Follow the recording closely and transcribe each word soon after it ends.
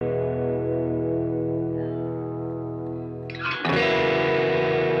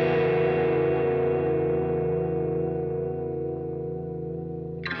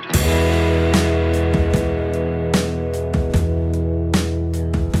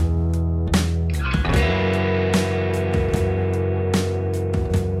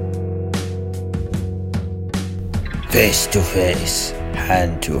Face to face,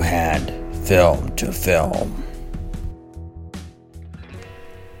 hand to hand, film to film.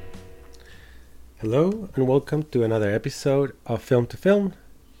 Hello and welcome to another episode of Film to Film.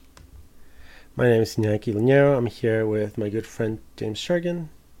 My name is Iñaki Linero. I'm here with my good friend James Shergan.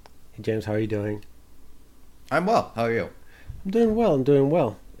 Hey James, how are you doing? I'm well. How are you? I'm doing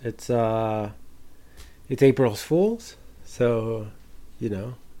well. It's April Fool's, so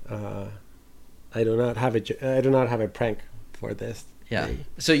I do not have a prank for this. Yeah. day.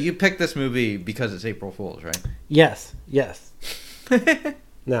 So you picked this movie because it's April Fool's, right? Yes.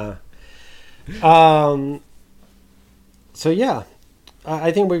 Nah. So yeah,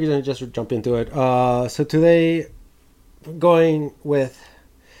 I think we're gonna just jump into it. So today, going with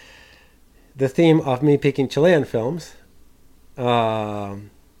the theme of me picking Chilean films, I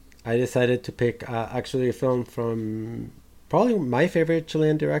decided to pick actually a film from probably my favorite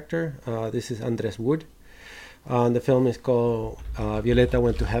Chilean director. This is Andres Wood. The film is called Violeta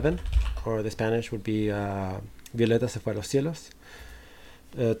Went to Heaven, or the Spanish would be Violeta se fue a los cielos.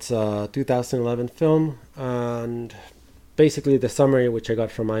 It's a 2011 film, and basically the summary which I got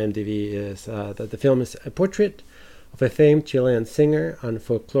from IMDb is that the film is a portrait of a famed Chilean singer and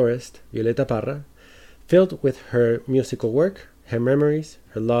folklorist, Violeta Parra, filled with her musical work, her memories,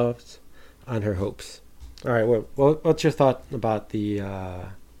 her loves, and her hopes. All right, well, what's your thought about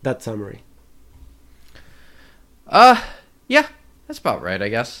that summary? Yeah, that's about right, I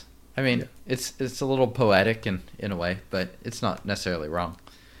guess. I mean, it's a little poetic in a way, but it's not necessarily wrong.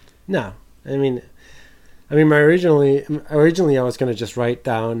 No, I mean, originally I was gonna just write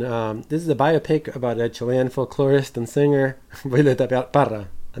down this is a biopic about a Chilean folklorist and singer, Violeta Parra,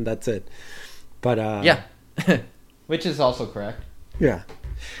 and that's it. But yeah, which is also correct. Yeah.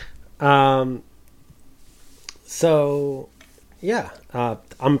 So, yeah,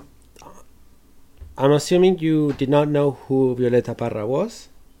 I'm assuming you did not know who Violeta Parra was.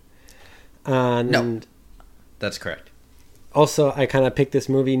 And no, that's correct. Also, I kind of picked this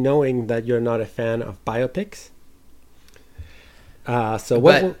movie knowing that you're not a fan of biopics.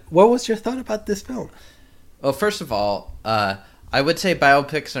 What was your thought about this film? Well, first of all, I would say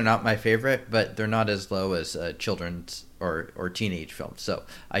biopics are not my favorite, but they're not as low as children's or teenage films. So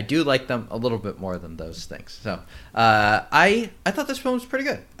I do like them a little bit more than those things. So I thought this film was pretty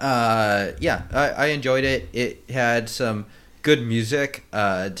good. I enjoyed it. It had some good music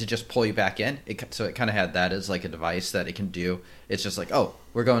to just pull you back in. So it kind of had that as like a device that it can do. It's just like, oh,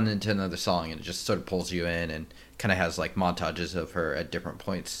 we're going into another song, and it just sort of pulls you in and kind of has like montages of her at different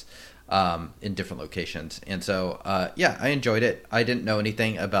points in different locations. And so, I enjoyed it. I didn't know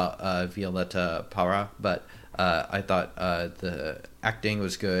anything about Violeta Parra, but I thought the acting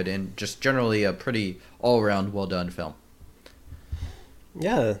was good and just generally a pretty all-around well-done film.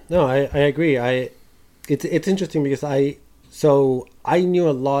 Yeah, no, I agree. It's interesting because I knew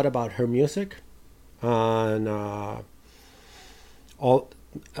a lot about her music and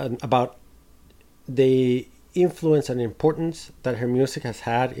about the influence and importance that her music has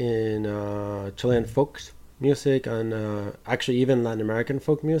had in Chilean folk music and actually even Latin American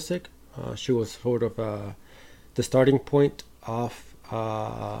folk music. She was sort of the starting point of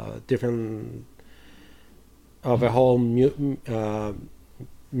a whole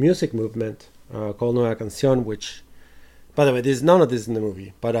music movement called Nueva Canción, which, by the way, none of this is in the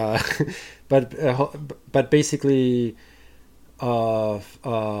movie, but basically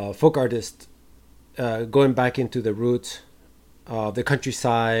folk artists going back into the roots of the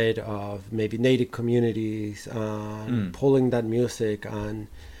countryside, of maybe native communities, pulling that music and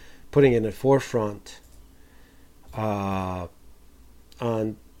putting it in the forefront. And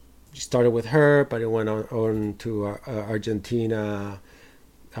started with her, but it went on to Argentina,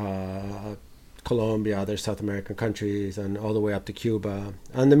 Colombia, other South American countries, and all the way up to Cuba.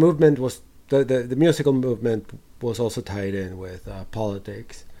 And the movement was the musical movement was also tied in with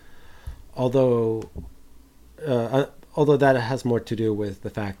politics, although that has more to do with the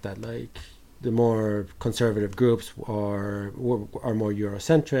fact that like the more conservative groups are more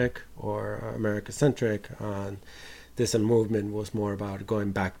Eurocentric or America-centric, and this movement was more about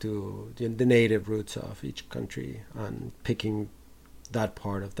going back to the native roots of each country and picking that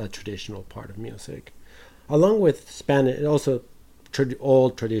traditional part of music, along with Spanish, also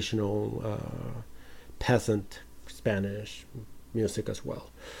old traditional peasant Spanish music as well.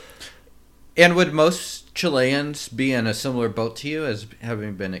 And would most Chileans be in a similar boat to you as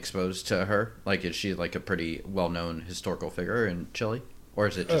having been exposed to her? Like, is she like a pretty well-known historical figure in Chile? Or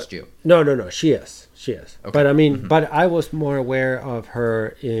is it just you? No. She is. Okay. But I mean, but I was more aware of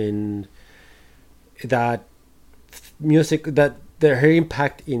her in that music, that her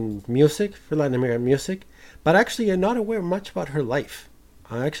impact in music for Latin American music, but actually I'm not aware much about her life.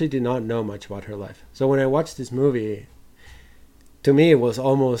 I actually did not know much about her life. So when I watched this movie, to me it was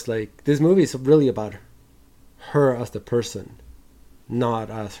almost like this movie is really about her as the person, not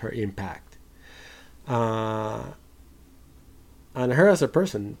as her impact. And her as a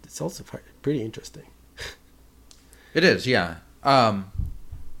person, it's also pretty interesting. It is, yeah.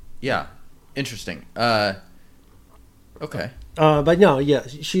 Yeah, interesting. Okay. But no, yeah,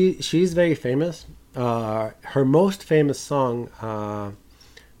 she's very famous. Her most famous song,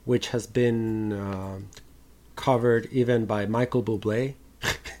 which has been covered even by Michael Bublé,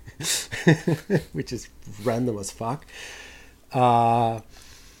 which is random as fuck,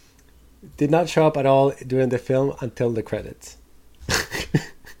 did not show up at all during the film until the credits.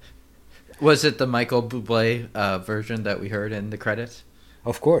 Was it the Michael Bublé version that we heard in the credits?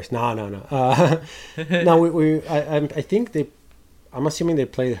 Of course, no. No, I think I'm assuming they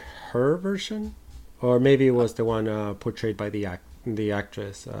played her version, or maybe it was the one portrayed by the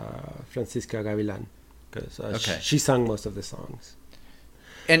actress Francisca Gavilan, because Okay. she sang most of the songs.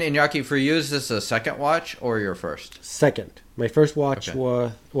 And Iñaki, for you, is this a second watch or your first? Second, my first watch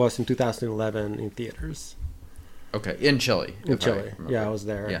Okay. was in 2011 in theaters. Okay, in Chile. In if I Chile, remember. yeah, I was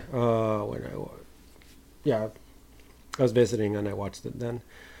there. Yeah. I was visiting and I watched it then.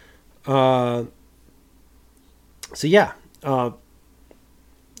 So yeah,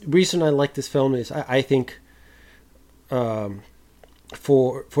 reason I like this film is I think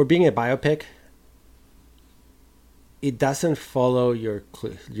for being a biopic, it doesn't follow your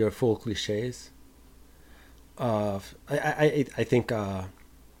full cliches. I think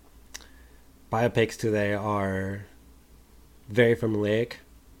biopics today are very formulaic.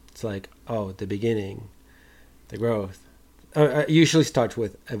 It's like, oh, the beginning, the growth. It usually starts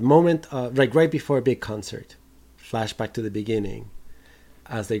with a moment, like right before a big concert, flashback to the beginning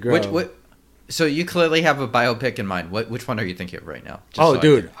as they grow. So you clearly have a biopic in mind. Which one are you thinking of right now? Just Oh, so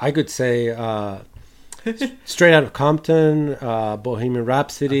dude, I could say Straight Outta Compton, Bohemian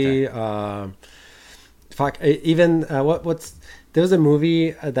Rhapsody. Okay. Even what's there was a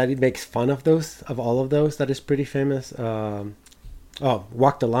movie that it makes fun of all of those that is pretty famous.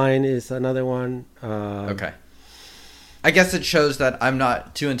 Walk the Line is another one. Okay. I guess it shows that I'm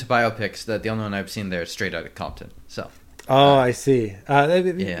not too into biopics. That the only one I've seen there is Straight Outta Compton. So. I see.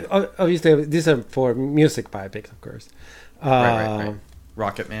 Yeah. Obviously, these are for music biopics, of course. Right.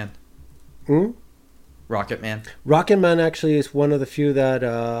 Rocket Man. Hmm? Rocket Man. Rocket Man actually is one of the few that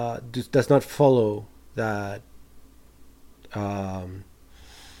does not follow that.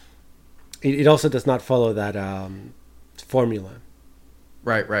 It also does not follow that formula.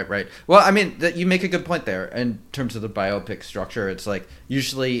 Right. Well, I mean, you make a good point there in terms of the biopic structure. It's like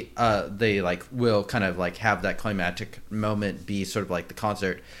usually they like will kind of like have that climactic moment be sort of like the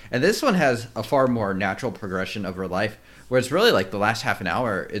concert, and this one has a far more natural progression of her life. Where it's really like the last half an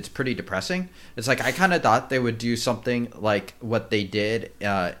hour, it's pretty depressing. It's like I kind of thought they would do something like what they did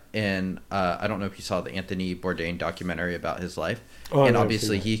in I don't know if you saw the Anthony Bourdain documentary about his life, and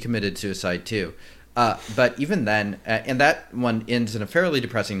obviously he committed suicide too. But even then, and that one ends in a fairly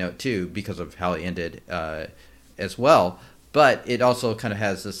depressing note too, because of how it ended as well. But it also kind of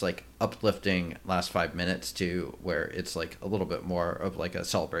has this like uplifting last 5 minutes too, where it's like a little bit more of like a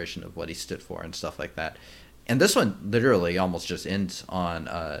celebration of what he stood for and stuff like that. And this one literally almost just ends on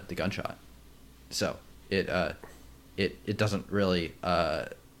the gunshot, so it doesn't really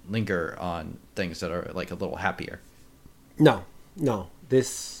linger on things that are like a little happier. No,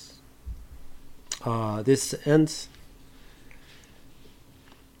 this ends.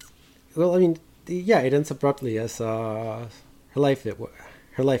 Well, I mean, it ends abruptly as her life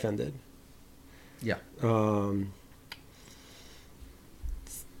ended. Yeah.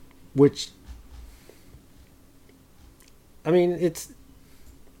 Which, I mean,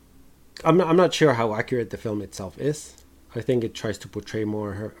 I'm not sure how accurate the film itself is. I think it tries to portray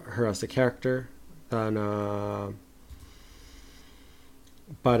more her as a character than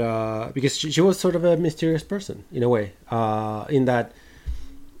but because she was sort of a mysterious person in a way, in that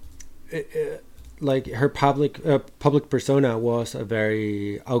like her public persona was a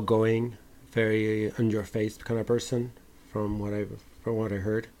very outgoing, very on your face kind of person from what I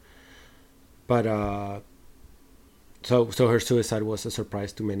heard, but so her suicide was a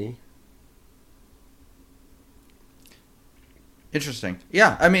surprise to many. Interesting.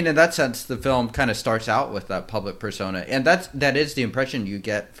 Yeah, I mean, in that sense, the film kind of starts out with that public persona, and that is the impression you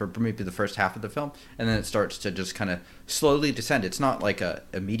get for maybe the first half of the film, and then it starts to just kind of slowly descend. It's not like a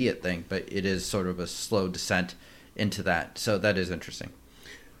immediate thing, but it is sort of a slow descent into that. So that is interesting.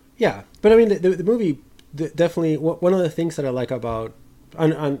 Yeah, but I mean, the movie definitely, one of the things that I like about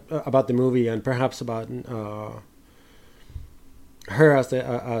and about the movie, and perhaps about her as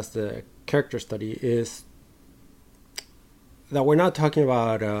the character study, is that we're not talking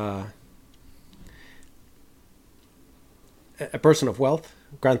about a person of wealth.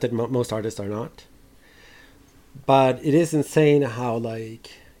 Granted, most artists are not, but it is insane how,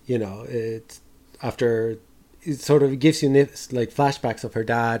 like, you know, it sort of gives you like flashbacks of her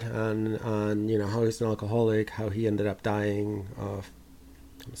dad, and you know how he's an alcoholic, how he ended up dying of,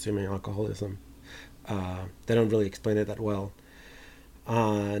 I'm assuming, alcoholism. They don't really explain it that well,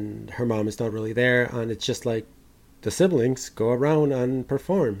 and her mom is not really there, and it's just like the siblings go around and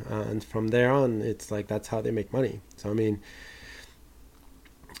perform, and from there on, it's like that's how they make money. So I mean,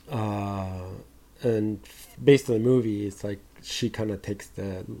 and based on the movie, it's like she kind of takes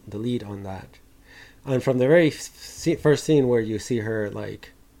the lead on that. And from the very first scene where you see her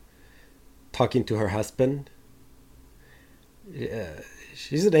like talking to her husband,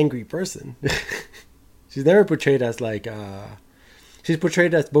 she's an angry person. She's never portrayed as like she's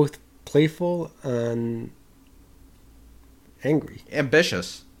portrayed as both playful and angry,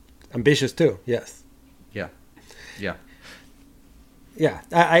 ambitious too. Yes. Yeah.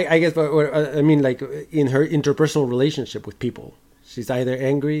 I guess, but I mean, like in her interpersonal relationship with people, she's either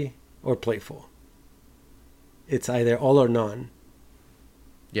angry or playful. It's either all or none.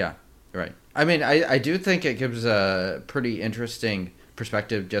 Yeah, right. I mean, I do think it gives a pretty interesting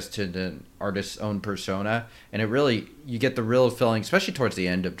perspective just to the artist's own persona, and it really, you get the real feeling, especially towards the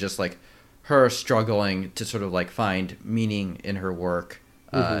end, of just like her struggling to sort of like find meaning in her work,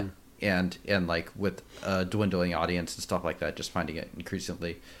 and like with a dwindling audience and stuff like that, just finding it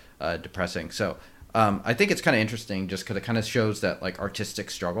increasingly depressing. So I think it's kind of interesting just because it kind of shows that like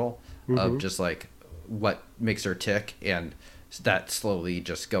artistic struggle of just like what makes her tick, and that slowly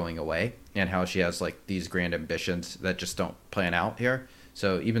just going away, and how she has like these grand ambitions that just don't plan out here.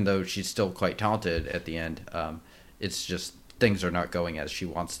 So even though she's still quite talented at the end, it's just things are not going as she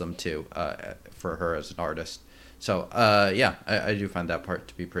wants them to for her as an artist. So yeah, I do find that part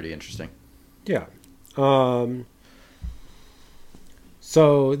to be pretty interesting. Yeah.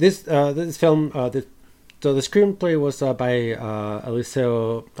 So this film, so the screenplay was by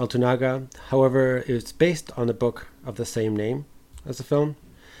Eliseo Altunaga. However, it's based on a book of the same name as the film,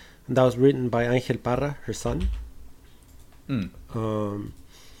 and that was written by Angel Parra, her son. And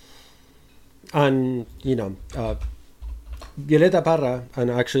you know, Violeta Parra and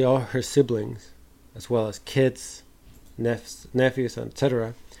actually all her siblings, as well as kids, nephews,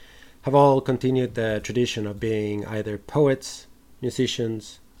 etc., have all continued the tradition of being either poets,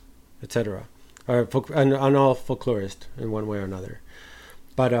 musicians, etc., or and all folklorists in one way or another.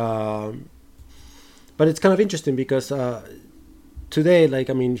 But it's kind of interesting because today, like,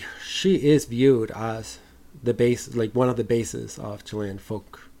 I mean, she is viewed as the base, like one of the bases of Chilean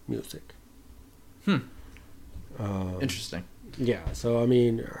folk music. Interesting. Yeah, so I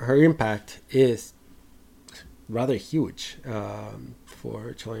mean, her impact is rather huge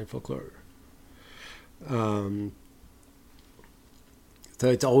for Chilean folklore. So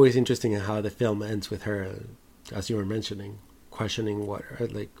it's always interesting how the film ends with her, as you were mentioning, questioning what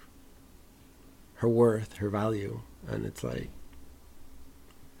like her worth, her value, and it's like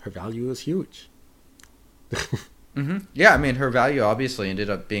her value is huge. Yeah, I mean, her value obviously ended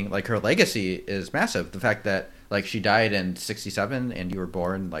up being like her legacy is massive. The fact that like she died in 1967 and you were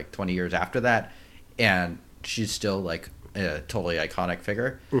born like 20 years after that, and she's still like a totally iconic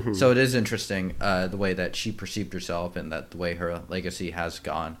figure. So it is interesting the way that she perceived herself and that the way her legacy has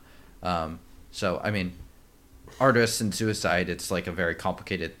gone. So I mean, artists and suicide, it's like a very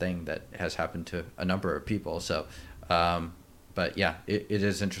complicated thing that has happened to a number of people. So but yeah, it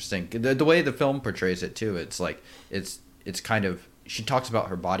is interesting the way the film portrays it too. It's like it's kind of, she talks about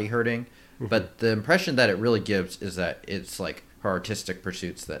her body hurting, but the impression that it really gives is that it's like her artistic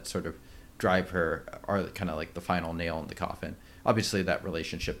pursuits that sort of drive her, are kind of like the final nail in the coffin. Obviously that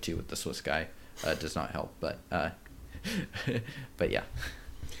relationship too with the Swiss guy does not help, but but yeah.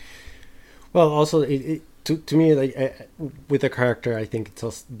 Well, also to me, like with the character, I think it's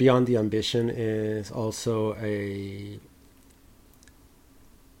also, beyond the ambition, is also a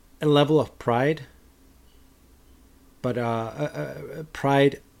level of pride, but a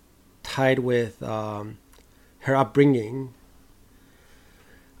pride tied with her upbringing.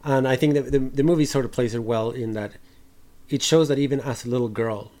 And I think that the movie sort of plays it well in that it shows that even as a little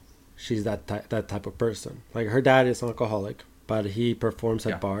girl, she's that type of person. Like her dad is an alcoholic, but he performs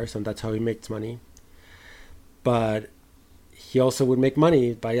at bars, and that's how he makes money. But he also would make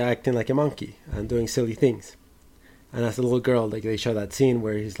money by acting like a monkey and doing silly things. And as a little girl, like they show that scene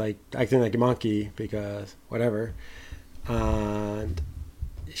where he's like acting like a monkey because whatever, and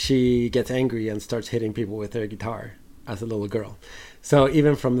she gets angry and starts hitting people with her guitar as a little girl. So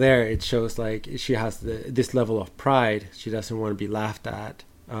even from there, it shows like she has this level of pride. She doesn't want to be laughed at.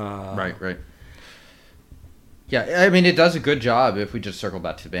 Right. Yeah, I mean, it does a good job, if we just circle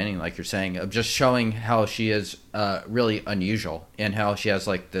back to the beginning, like you're saying, of just showing how she is really unusual, and how she has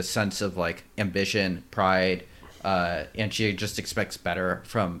like this sense of like ambition, pride, and she just expects better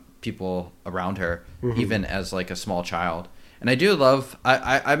from people around her, even as like a small child. And I do love,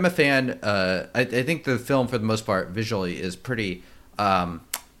 I'm a fan, I think the film for the most part visually is pretty,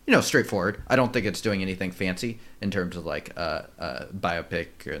 straightforward. I don't think it's doing anything fancy in terms of like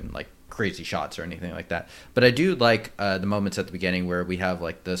biopic and like crazy shots or anything like that. But I do like the moments at the beginning where we have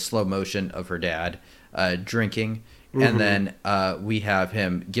like the slow motion of her dad drinking, and then we have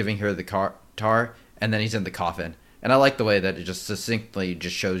him giving her the guitar, and then he's in the coffin. And I like the way that it just succinctly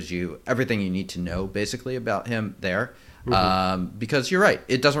just shows you everything you need to know basically about him there. Because you're right,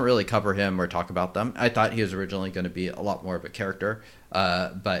 it doesn't really cover him or talk about them. I thought he was originally going to be a lot more of a character,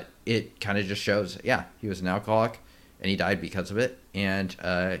 but it kind of just shows, he was an alcoholic and he died because of it, and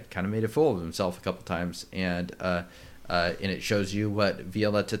kind of made a fool of himself a couple times, and it shows you what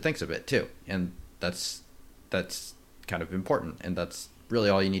Violetta thinks of it too, and that's kind of important, and that's really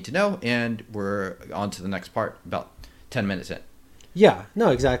all you need to know. And we're on to the next part about 10 minutes in. Yeah, no,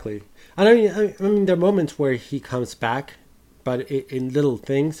 exactly. And I mean, there are moments where he comes back, but in little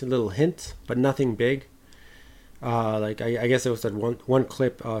things, little hints, but nothing big. Like I guess there was that one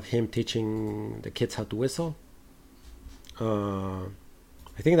clip of him teaching the kids how to whistle. I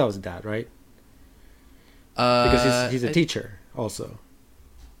think that was Dad, right? Because he's a teacher also.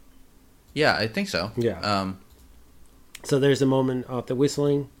 Yeah, I think so. Yeah. So there's a moment of the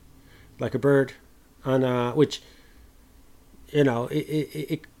whistling, like a bird, and which,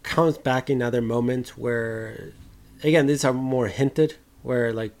 it comes back in other moments where, again, these are more hinted,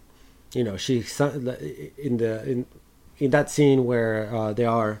 where like, she in that scene where they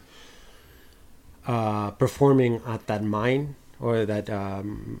are performing at that mine, or that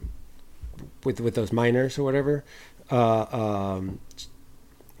with those miners or whatever,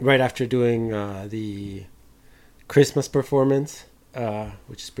 right after doing the Christmas performance,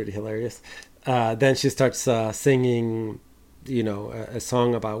 which is pretty hilarious, then she starts singing, a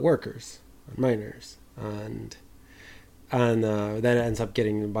song about workers and miners, and that ends up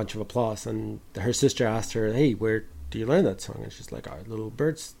getting a bunch of applause. And her sister asked her, "Hey, where do you learn that song?" And she's like, "Our little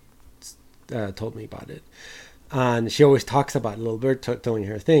birds told me about it." And she always talks about little bird telling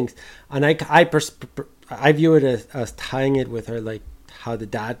her things, and I view it as tying it with her, like how the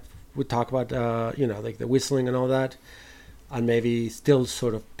dad would talk about like the whistling and all that, and maybe still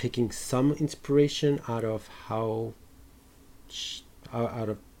sort of picking some inspiration out of out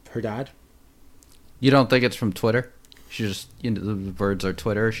of her dad. You don't think it's from Twitter? She just, the birds are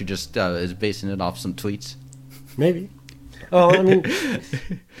Twitter. She just is basing it off some tweets. Maybe. Oh, I mean,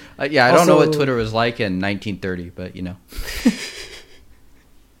 I don't know what Twitter was like in 1930, but yeah,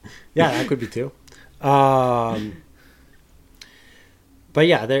 that could be too. But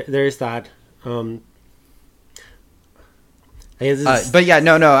yeah, there's that. But yeah,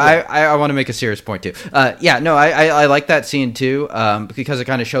 no. Yeah. I want to make a serious point too. I like that scene too, because it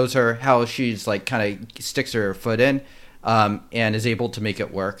kind of shows her how she's like kind of sticks her foot in, and is able to make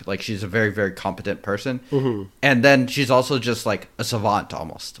it work. Like, she's a very, very competent person. Mm-hmm. And then she's also just like a savant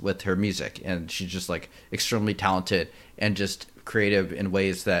almost with her music. And she's just like extremely talented and just creative in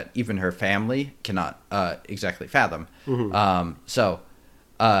ways that even her family cannot exactly fathom. Mm-hmm.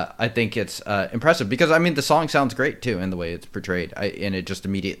 I think it's impressive because, I mean, the song sounds great too in the way it's portrayed, and it just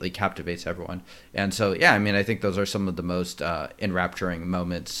immediately captivates everyone. And so, yeah, I mean, I think those are some of the most enrapturing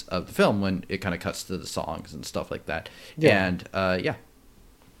moments of the film when it kind of cuts to the songs and stuff like that. Yeah. And, yeah.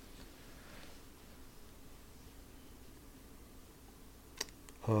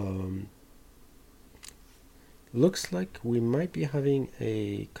 Looks like we might be having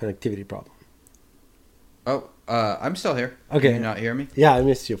a connectivity problem. Oh, I'm still here. Okay. Can you not hear me? Yeah, I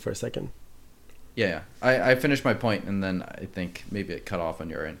missed you for a second. Yeah. I finished my point, and then I think maybe it cut off on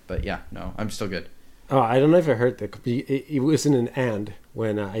your end. But yeah, no, I'm still good. Oh, I don't know if I heard that. It wasn't an and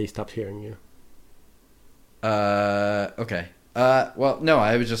when I stopped hearing you. Okay. Well, no,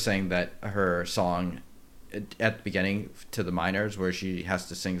 I was just saying that her song at the beginning to the miners, where she has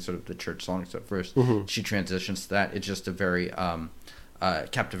to sing sort of the church songs at first, mm-hmm. she transitions to that. It's just a very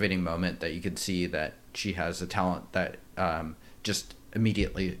captivating moment that you can see that she has a talent that just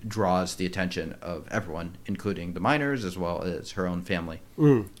immediately draws the attention of everyone, including the miners as well as her own family,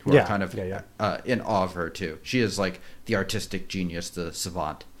 who are kind of in awe of her too. She is like the artistic genius, the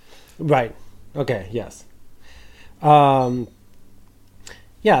savant. Right. Okay. Yes.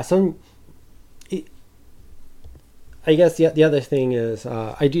 yeah. So I guess the other thing is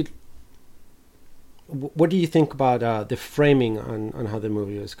I did. What do you think about the framing on how the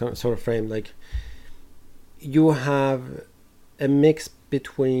movie was sort of framed? Like, you have a mix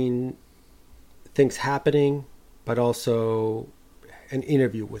between things happening, but also an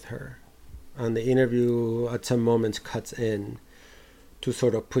interview with her, and the interview at some moments cuts in to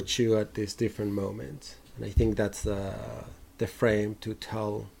sort of put you at these different moments, and I think that's the frame to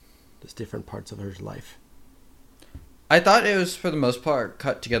tell these different parts of her life. I thought it was, for the most part,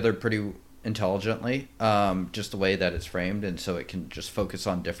 cut together pretty intelligently, just the way that it's framed, and so it can just focus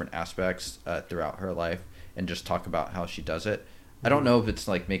on different aspects throughout her life and just talk about how she does it. I don't know if it's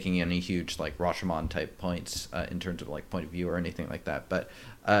like making any huge like Rashomon type points in terms of like point of view or anything like that, but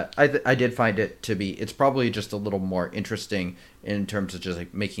I did find it to be, it's probably just a little more interesting in terms of just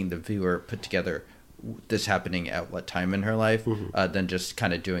like making the viewer put together this happening at what time in her life, than just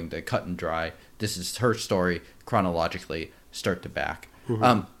kind of doing the cut and dry, this is her story chronologically start to back.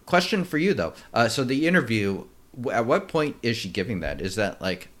 Question for you though, so the interview, at what point is she giving that? Is that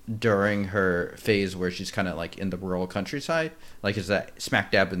like during her phase where she's kind of like in the rural countryside, like is that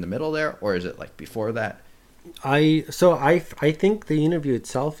smack dab in the middle there, or is it like before that? I think the interview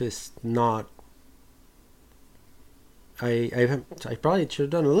itself is not. I probably should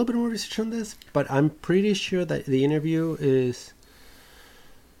have done a little bit more research on this, but I'm pretty sure that the interview is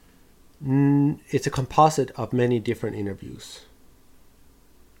it's a composite of many different interviews.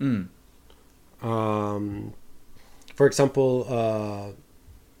 For example,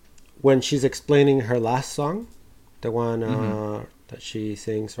 when she's explaining her last song, the one that she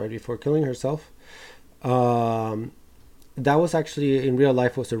sings right before killing herself, that was actually in real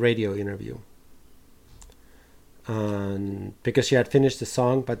life was a radio interview. And because she had finished the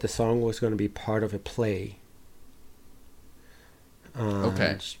song, but the song was going to be part of a play.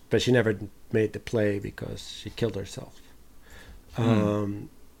 Okay. But she never made the play because she killed herself.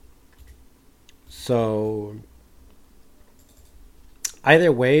 So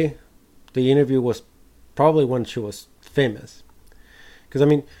either way, the interview was probably when she was famous. Because I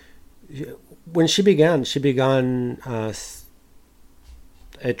mean, when she began as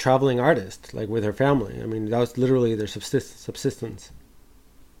a traveling artist, like with her family. I mean, that was literally their subsistence.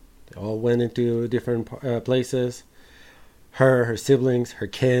 They all went into different places. Her siblings, her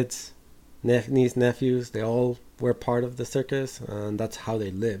kids, niece, nephews, they all were part of the circus, and that's how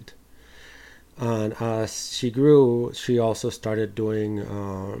they lived. And as she grew, she also started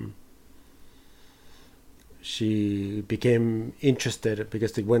doing. She became interested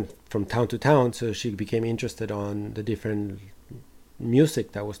because they went from town to town, so she became interested on the different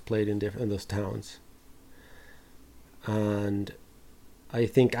music that was played in those towns. And I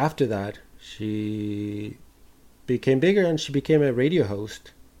think after that, she became bigger and she became a radio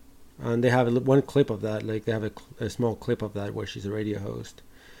host. And they have one clip of that, like they have a small clip of that where she's a radio host.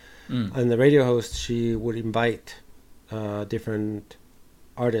 And the radio host, she would invite different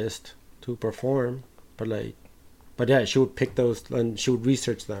artists to perform, but yeah, she would pick those and she would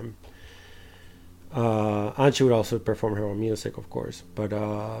research them. And she would also perform her own music, of course.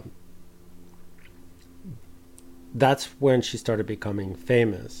 But that's when she started becoming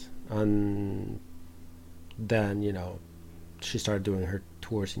famous. And then, she started doing her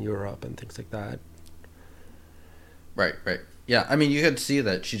tours in Europe and things like that. Right. Yeah, I mean, you could see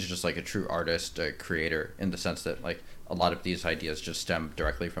that she's just like a true artist, a creator, in the sense that like a lot of these ideas just stem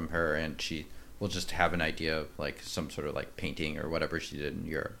directly from her, and she will just have an idea of like some sort of like painting or whatever she did in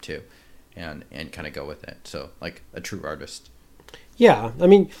Europe too, and kind of go with it. So like a true artist.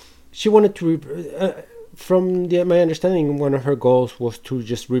 my wanted to from my understanding, one of her goals was to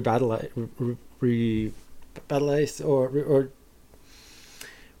just revitalize or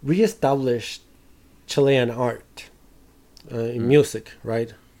reestablish Chilean art in music,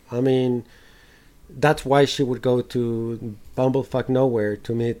 right? I mean, that's why she would go to bumblefuck nowhere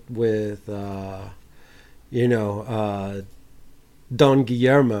to meet with, Don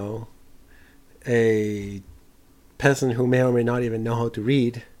Guillermo, a peasant who may or may not even know how to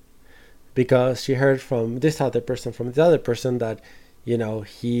read, because she heard from this other person that,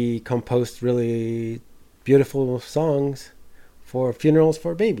 he composed really beautiful songs for funerals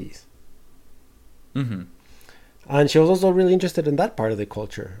for babies. And she was also really interested in that part of the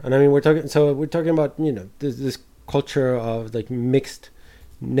culture. And I mean, we're talking about, this culture of like mixed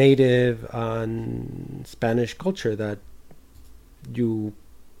native and Spanish culture that you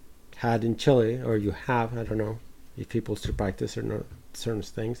had in Chile, or you have, I don't know if people still practice or not certain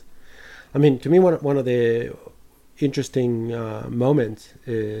things. I mean, to me, one of the interesting moments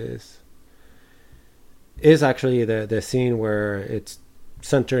is actually the scene where it's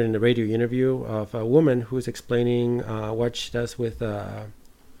centered in the radio interview of a woman who's explaining what she does with the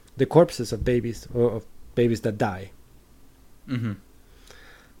corpses of babies, or of babies that die. Mm-hmm.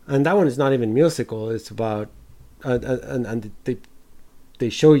 And that one is not even musical. It's about and they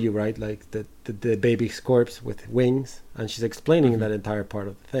show you, right, like the baby's corpse with wings, and she's explaining that entire part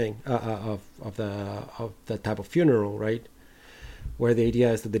of the thing of the type of funeral, right, where the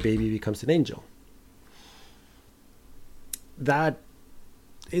idea is that the baby becomes an angel. That's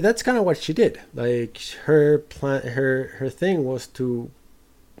kind of what she did. Like her thing was to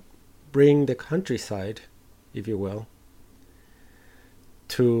bring the countryside, if you will,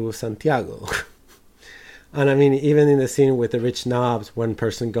 to Santiago. And I mean, even in the scene with the rich knobs, one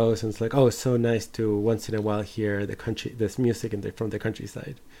person goes and it's like, "Oh, it's so nice to once in a while hear this music from the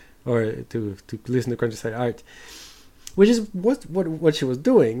countryside, or to listen to countryside art," which is what she was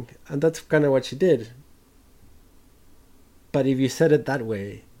doing, and that's kind of what she did. But if you said it that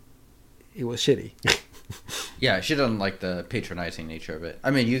way, it was shitty. Yeah, she doesn't like the patronizing nature of it.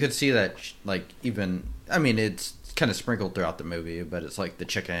 I mean, you could see that, like, even, I mean, it's kind of sprinkled throughout the movie, but it's like the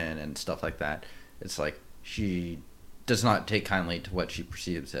chicken and stuff like that. It's like she does not take kindly to what she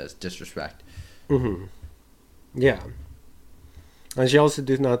perceives as disrespect. Mm-hmm. Yeah. And she also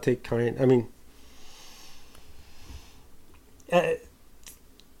did not take kind. I mean,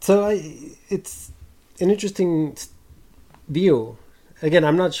 it's an interesting view. Again,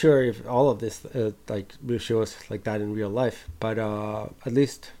 I'm not sure if all of this like she was like that in real life, but at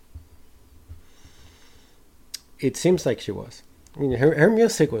least it seems like she was. I mean, her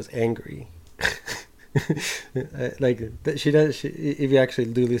music was angry. Like she does. If you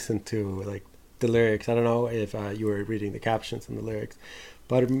actually do listen to like the lyrics, I don't know if you were reading the captions and the lyrics,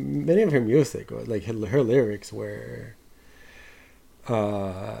 but many of her music, like her lyrics, were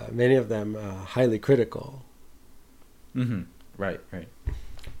many of them highly critical. Mm-hmm. Right.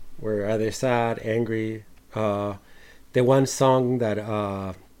 Were either sad, angry. The one song that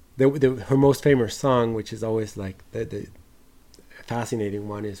her most famous song, which is always like the fascinating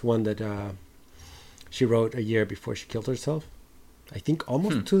one, is one that she wrote a year before she killed herself. I think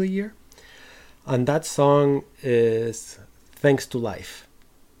almost to the year. And that song is "Thanks to Life."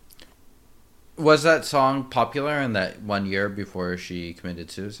 Was that song popular in that 1 year before she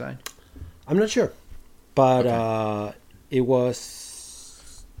committed suicide? I'm not sure, but it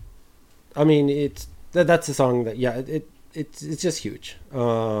was. I mean, that's a song that it's just huge.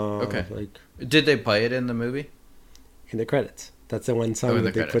 Okay. Like, did they play it in the movie? In the credits. That's the one song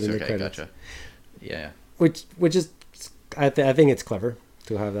that they put in the credits. Gotcha. Yeah. Which is, I think it's clever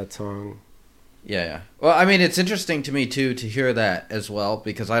to have that song. Yeah. Well, I mean, it's interesting to me too to hear that as well,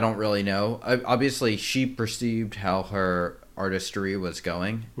 because I don't really know. Obviously, she perceived how her artistry was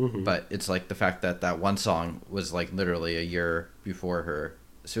going, but it's like the fact that one song was like literally a year before her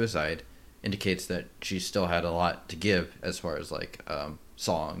suicide indicates that she still had a lot to give as far as like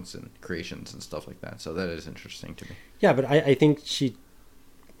songs and creations and stuff like that. So that is interesting to me. Yeah, but I think she.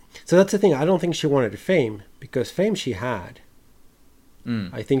 So that's the thing. I don't think she wanted fame, because fame she had.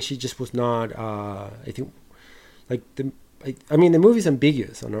 I think she just was not. I think, like I mean, the movie's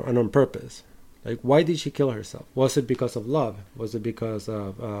ambiguous on purpose. Like, why did she kill herself? Was it because of love? Was it because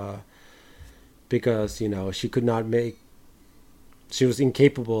of because she could not make. She was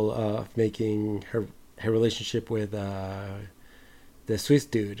incapable of making her relationship with the Swiss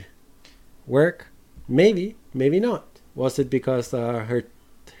dude work? Maybe not. Was it because her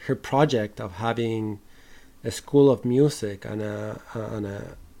project of having a school of music and a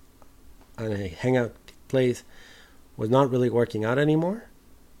hangout place was not really working out anymore?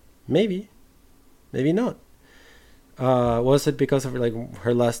 Maybe not. Was it because of like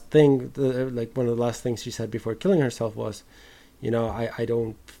her last thing, like one of the last things she said before killing herself was, I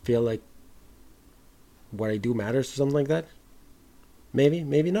don't feel like what I do matters or something like that?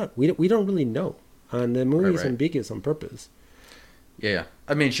 Maybe not. We don't really know. And the movie is ambiguous on purpose. Yeah.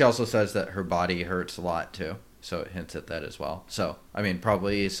 I mean, she also says that her body hurts a lot too, so it hints at that as well. So, I mean,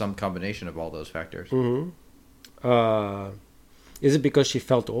 probably some combination of all those factors. Is it because she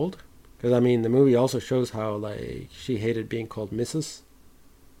felt old? Because, I mean, the movie also shows how, like, she hated being called Mrs.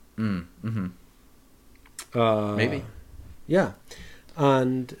 Maybe. Yeah.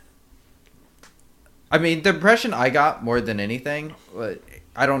 And I mean, the impression I got more than anything,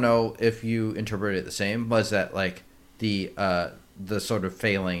 I don't know if you interpret it the same, was that, like, the sort of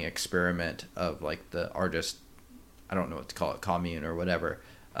failing experiment of, like, the artist, I don't know what to call it, commune or whatever,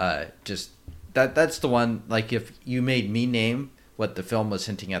 just that's the one, like, if you made me name what the film was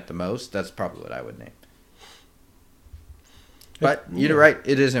hinting at the most, that's probably what I would name. But you're right,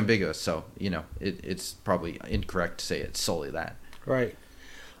 it is ambiguous, so, it's probably incorrect to say it's solely that. Right.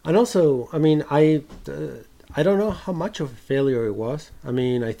 And also, I mean, I don't know how much of a failure it was. I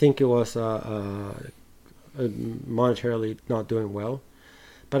mean, I think it was monetarily not doing well.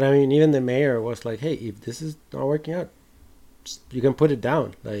 But I mean, even the mayor was like, "Hey, if this is not working out, you can put it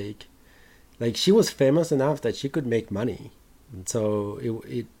down." Like she was famous enough that she could make money, and so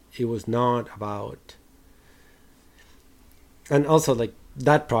it was not about. And also, like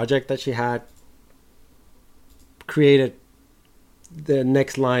that project that she had created the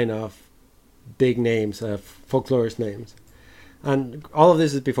next line of big names, folklorist names, and all of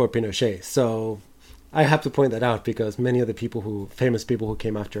this is before Pinochet. So I have to point that out because many of the famous people who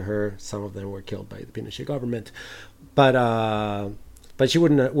came after her, some of them were killed by the Pinochet government, but she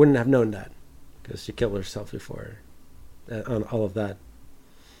wouldn't have known that because she killed herself before on all of that.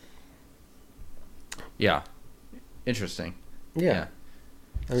 Yeah, interesting. Yeah.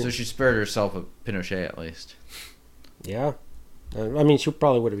 I mean, so she spared herself a Pinochet at least. Yeah, I mean, she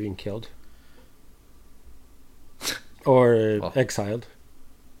probably would have been killed or exiled.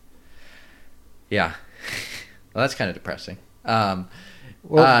 Yeah, well, that's kind of depressing. Yeah,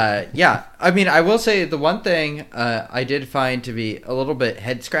 I mean, I will say the one thing I did find to be a little bit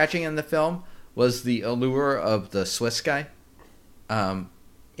head scratching in the film was the allure of the Swiss guy, and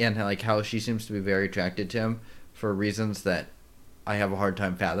like how she seems to be very attracted to him for reasons that I have a hard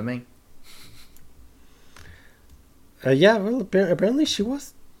time fathoming. Yeah, well, apparently she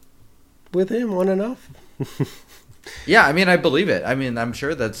was with him on and off. Yeah, I mean, I believe it. I mean, I'm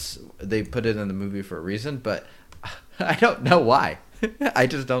sure they put it in the movie for a reason, but I don't know why. I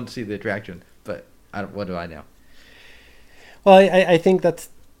just don't see the attraction. But what do I know? Well, I think that's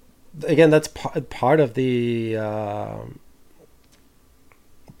part of the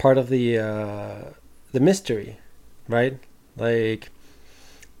mystery, right? Like,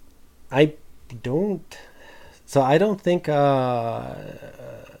 I don't think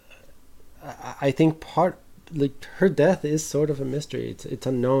I think part, like, her death is sort of a mystery. It's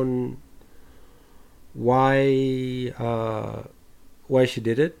unknown why she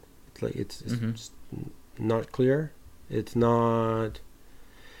did it. It's like it's just not clear. It's not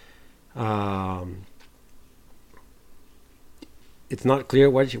it's not clear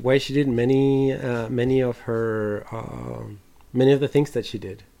why she did many of the things that she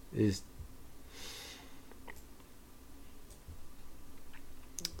did is.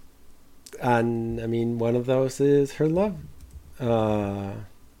 And I mean, one of those is her love, her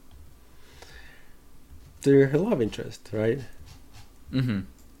love interest, right? Mm-hmm.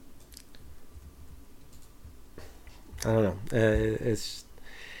 I don't know. It's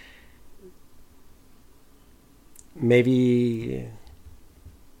maybe.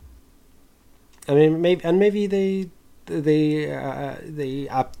 I mean, maybe they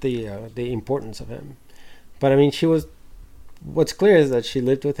upped the importance of him, but I mean, she was. What's clear is that she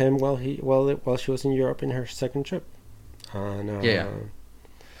lived with him while she was in Europe in her second trip. Yeah.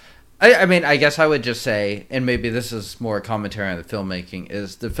 I mean, I guess I would just say, and maybe this is more commentary on the filmmaking,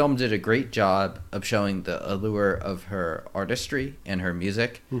 is the film did a great job of showing the allure of her artistry and her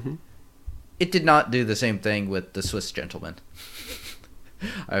music. Mm-hmm. It did not do the same thing with the Swiss gentleman.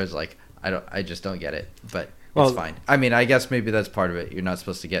 I was like, I just don't get it, but it's fine. I mean, I guess maybe that's part of it. You're not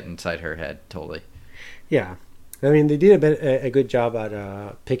supposed to get inside her head totally. Yeah. I mean, they did a good job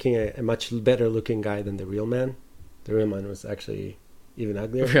at picking a much better looking guy than the real man. The real man was actually even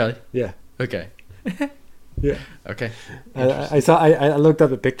uglier. Really? Yeah. Okay. Yeah. Okay. I looked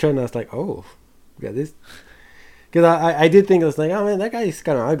up a picture and I was like, oh, yeah, this. Because I did think, I was like, oh man, that guy's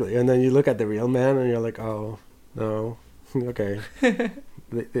kind of ugly. And then you look at the real man and you're like, oh, no. Okay.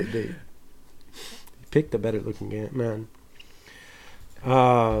 they picked a better looking man.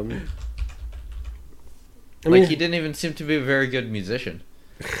 I mean, he didn't even seem to be a very good musician.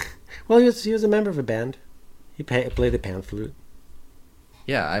 Well, he was a member of a band. He played the pan flute.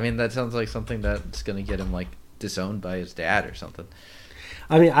 Yeah, I mean, that sounds like something that's going to get him, like, disowned by his dad or something.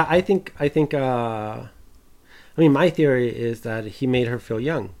 I mean, I think my theory is that he made her feel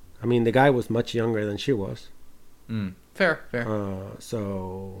young. I mean, the guy was much younger than she was. Fair.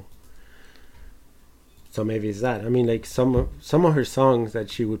 So maybe it's that. I mean, like, some of her songs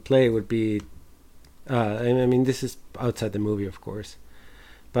that she would play would be, I mean, this is outside the movie, of course,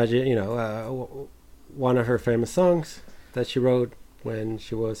 but one of her famous songs that she wrote when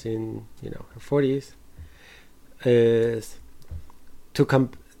she was in her 40s is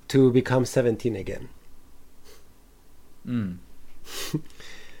to become 17 again.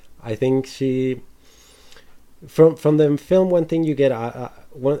 I think she from the film, one thing you get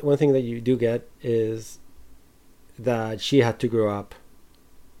one thing that you do get is that she had to grow up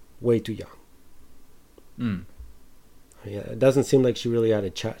way too young. Yeah, it doesn't seem like she really had a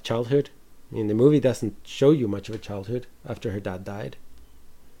childhood. I mean, the movie doesn't show you much of a childhood after her dad died.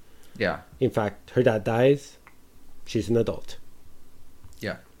 Yeah. In fact, her dad dies. She's an adult.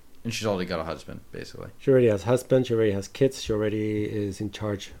 Yeah. And she's already got a husband, basically. She already has a husband. She already has kids. She already is in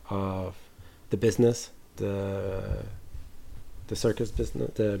charge of the business, the circus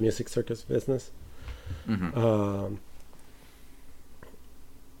business, the music circus business. Mm-hmm.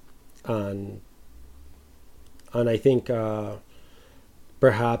 And I think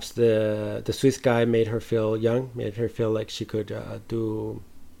perhaps the Swiss guy made her feel young, made her feel like she could do,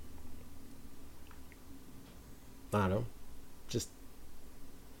 I don't know, just,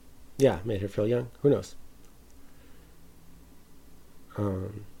 yeah, made her feel young. Who knows?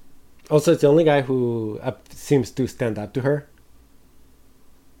 Also, it's the only guy who seems to stand up to her.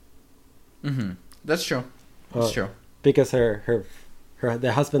 Mm-hmm. That's true. That's true. Because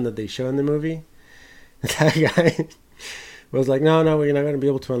the husband that they show in the movie, that guy was like, no, we're not going to be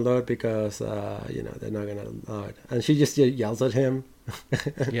able to unload because they're not going to unload, and she just yells at him.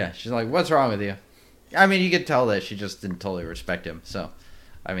 Yeah, she's like, "What's wrong with you?" I mean, you could tell that she just didn't totally respect him. So,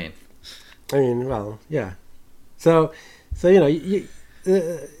 I mean, well, yeah. So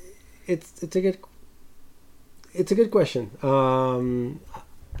it's a good question.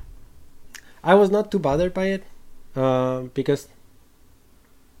 I was not too bothered by it because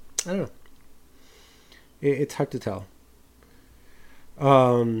I don't know. It's hard to tell.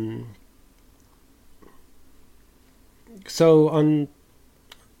 So on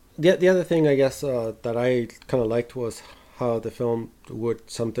the other thing, I guess that I kind of liked was how the film would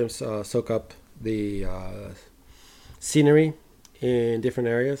sometimes soak up the scenery in different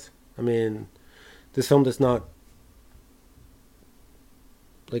areas. I mean, this film does not,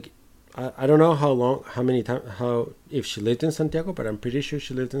 like, I don't know if she lived in Santiago, but I'm pretty sure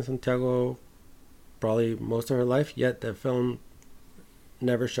she lived in Santiago probably most of her life, yet the film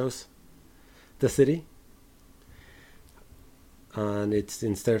never shows the city. And it's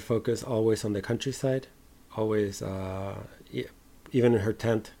instead focused always on the countryside, always, even in her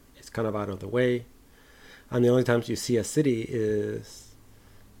tent, it's kind of out of the way. And the only times you see a city is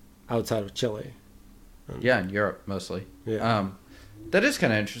outside of Chile. Yeah, in Europe mostly. Yeah. That is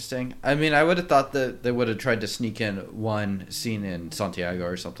kind of interesting. I mean, I would have thought that they would have tried to sneak in one scene in Santiago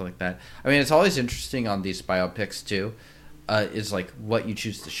or something like that. I mean, it's always interesting on these biopics too, is like what you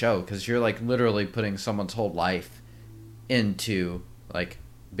choose to show, because you're like literally putting someone's whole life into like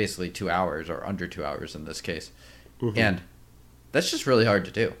basically 2 hours or under 2 hours in this case. Mm-hmm. And that's just really hard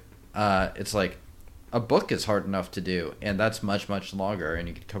to do. It's like a book is hard enough to do, and that's much, much longer, and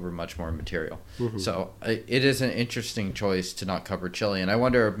you could cover much more material. Mm-hmm. So it is an interesting choice to not cover Chile, and I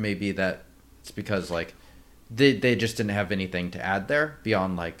wonder if maybe that it's because like they just didn't have anything to add there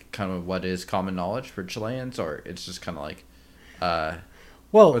beyond like kind of what is common knowledge for Chileans, or it's just kind of like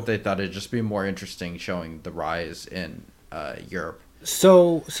but they thought it'd just be more interesting showing the rise in Europe.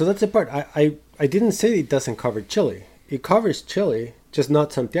 So that's the part. I didn't say it doesn't cover Chile. It covers Chile, just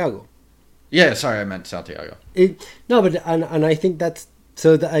not Santiago. Yeah, sorry, I meant Santiago. And I think that's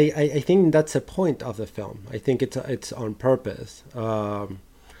so. I think that's a point of the film. I think it's on purpose. And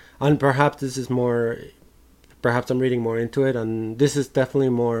perhaps this is more. Perhaps I'm reading more into it, and this is definitely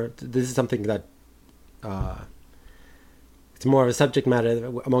more. This is something that it's more of a subject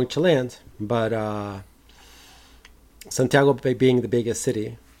matter among Chileans. But Santiago, being the biggest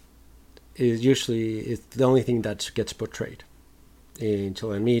city, is the only thing that gets portrayed in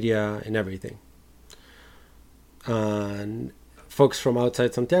Chilean media and everything. And folks from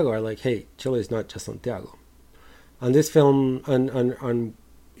outside Santiago are like, hey, Chile is not just Santiago. And this film, and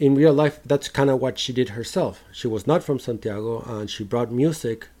in real life, that's kind of what she did herself. She was not from Santiago, and she brought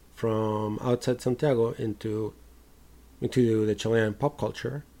music from outside Santiago into the Chilean pop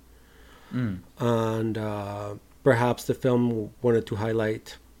culture. And perhaps the film wanted to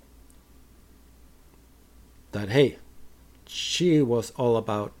highlight that, hey, she was all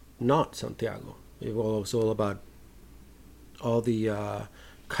about not Santiago. It was all about all the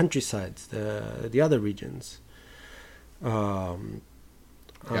countrysides, the other regions. And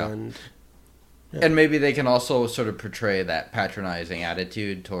maybe they can also sort of portray that patronizing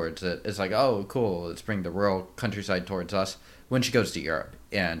attitude towards it. It's like, oh, cool, let's bring the rural countryside towards us when she goes to Europe.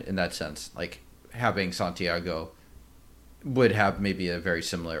 And in that sense, like having Santiago would have maybe a very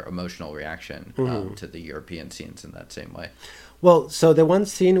similar emotional reaction to the European scenes in that same way. Well, so the one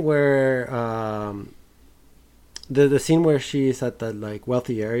scene where the scene where she's at that like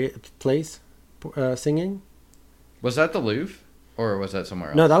wealthy area place singing, was that the Louvre or was that somewhere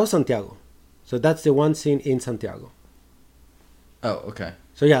else? No, that was Santiago. So that's the one scene in Santiago. Oh, okay.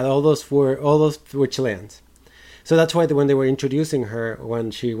 So yeah, all those were Chileans. So that's why when they were introducing her,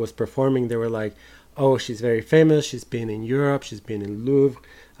 when she was performing, they were like, oh, she's very famous. She's been in Europe. She's been in Louvre.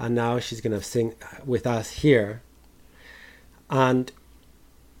 And now she's going to sing with us here. And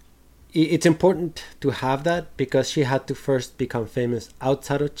it's important to have that because she had to first become famous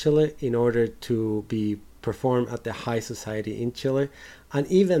outside of Chile in order to be performed at the high society in Chile. And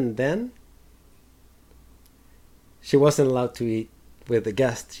even then, she wasn't allowed to eat with the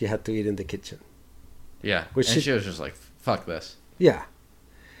guests. She had to eat in the kitchen. Yeah, Which and she was just like, fuck this. Yeah.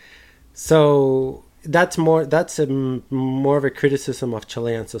 So that's more of a criticism of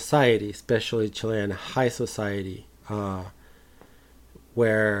Chilean society, especially Chilean high society,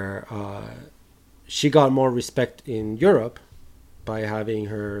 where she got more respect in Europe by having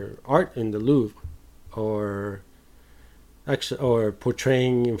her art in the Louvre, or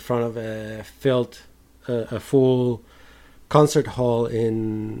portraying in front of a full concert hall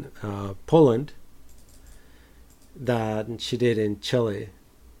in Poland, that she did in Chile.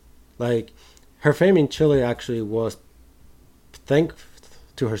 Like, her fame in Chile actually was thanks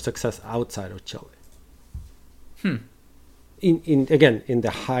to her success outside of Chile. In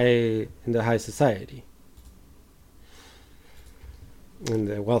the high society, in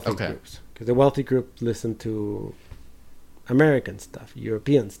the wealthy groups, because the wealthy group listened to American stuff,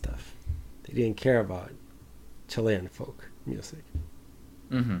 European stuff. They didn't care about Chilean folk music.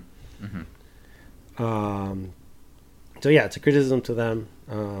 So yeah, it's a criticism to them.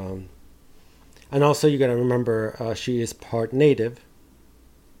 And also you got to remember, she is part native.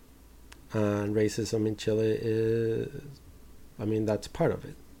 And racism in Chile is, that's part of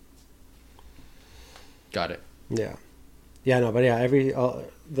it. Got it. Yeah. Yeah, no, but yeah,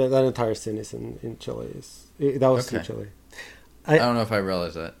 that entire scene is in Chile. That was in Chile. I don't know if I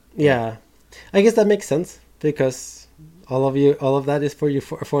realized that. Yeah. I guess that makes sense because all of that is for you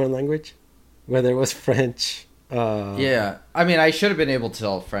for a foreign language, whether it was French. Yeah, I should have been able to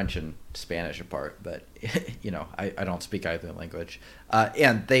tell French and Spanish apart, but I don't speak either language.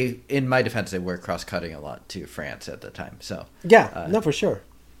 And they, in my defense, they were cross-cutting a lot to France at the time. So yeah, no, for sure.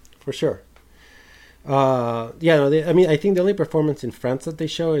 I think the only performance in France that they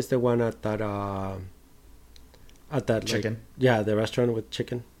show is the one at that chicken. The restaurant with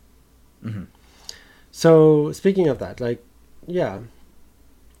chicken. Mm-hmm. So speaking of that,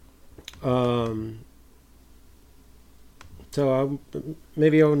 so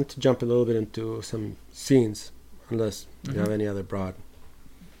maybe I want to jump a little bit into some scenes, unless you have any other broad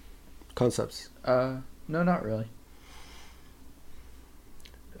concepts. No, not really.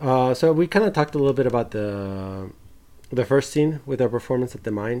 So we kind of talked a little bit about the first scene with our performance at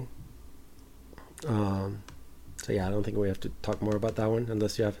the mine. So yeah, I don't think we have to talk more about that one,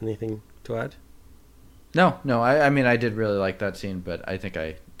 unless you have anything to add. No. I did really like that scene, but I think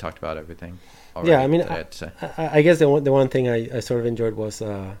I talked about everything already. Yeah, I had to say. I guess the one thing I sort of enjoyed was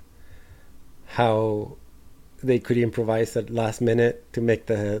how they could improvise at last minute to make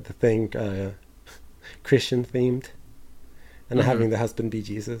the thing Christian themed, and having the husband be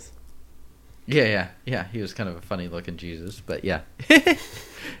Jesus. Yeah. He was kind of a funny looking Jesus, but yeah.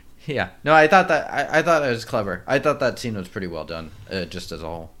 Yeah. No, I thought it was clever. I thought that scene was pretty well done, just as a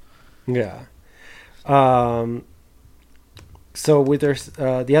whole. Yeah. So with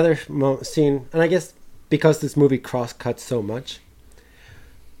the other scene, and I guess because this movie cross-cuts so much,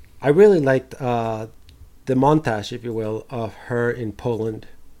 I really liked the montage, if you will, of her in Poland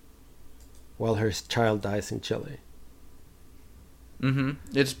while her child dies in Chile. Mm-hmm.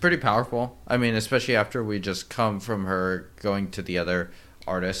 It's pretty powerful. Especially after we just come from her going to the other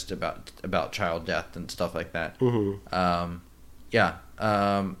artist about child death and stuff like that. Mm-hmm.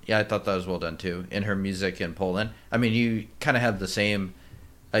 I thought that was well done too. In her music in Poland, you kind of have the same.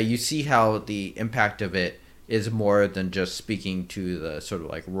 You see how the impact of it is more than just speaking to the sort of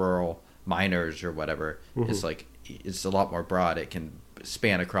like rural miners or whatever. Mm-hmm. It's a lot more broad. It can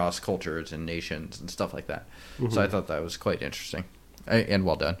span across cultures and nations and stuff like that. Mm-hmm. So I thought that was quite interesting and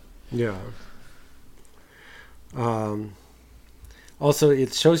well done. Yeah. Also,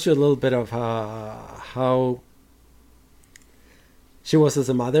 it shows you a little bit of how she was as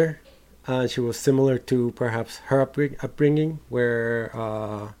a mother. She was similar to perhaps her upbringing, where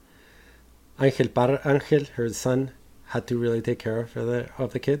Angel, her son, had to really take care of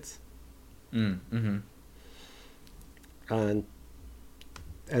the kids. Mm-hmm. And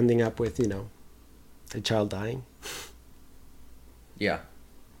ending up with, a child dying. Yeah,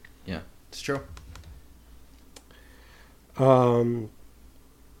 it's true. The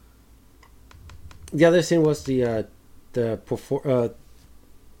other scene was the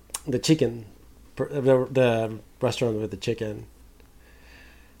chicken, the restaurant with the chicken.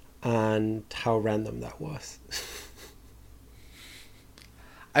 and how random that was.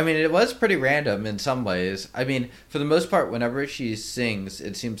 I mean, it was pretty random in some ways. I mean, for the most part, whenever she sings,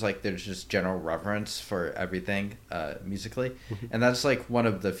 it seems like there's just general reverence for everything musically, and that's like one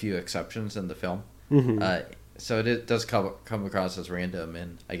of the few exceptions in the film. So it does come across as random,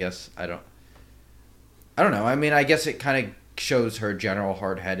 and I guess I don't know. I mean, I guess it kind of shows her general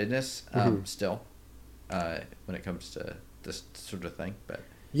hard-headedness still when it comes to this sort of thing. But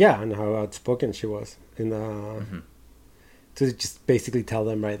yeah, and how outspoken she was in the. To just basically tell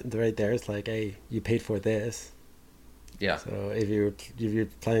them right there, it's like, hey, you paid for this. Yeah. So if you're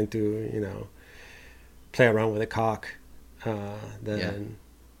planning to play around with a cock, then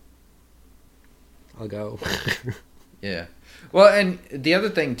I'll go. Yeah. Well, and the other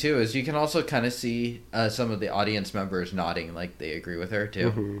thing too is you can also kind of see some of the audience members nodding like they agree with her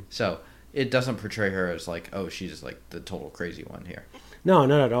too. So it doesn't portray her as like, oh, she's like the total crazy one here. No,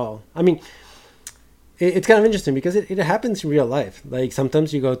 not at all. I mean, it's kind of interesting because it happens in real life. Like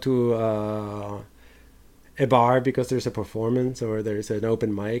sometimes you go to a bar because there's a performance or there's an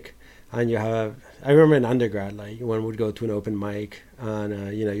open mic, and you have. I remember in undergrad, like one would go to an open mic,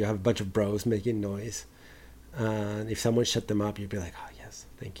 and you have a bunch of bros making noise, and if someone shut them up, you'd be like, oh yes,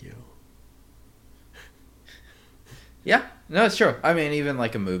 thank you. Yeah, no, it's true. I mean, even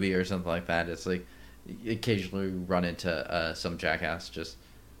like a movie or something like that, it's like you occasionally run into some jackass just.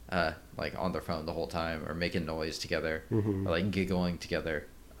 Like on their phone the whole time or making noise together or like giggling together.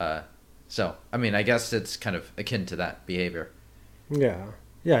 So, I mean, I guess it's kind of akin to that behavior. Yeah,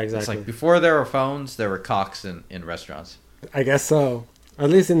 exactly. It's like before there were phones, there were cocks in restaurants. I guess so. At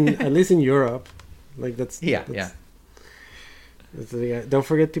least in Europe. Like that's... Yeah. Don't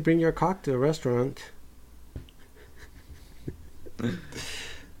forget to bring your cock to a restaurant.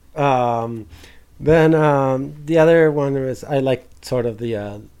 Then the other one was I like sort of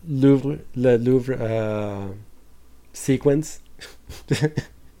the Louvre sequence.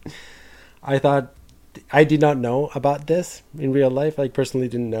 I thought I did not know about this in real life. I personally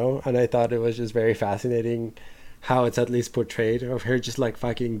didn't know, and I thought it was just very fascinating how it's at least portrayed of her just like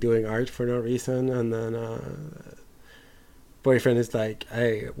fucking doing art for no reason, and then boyfriend is like,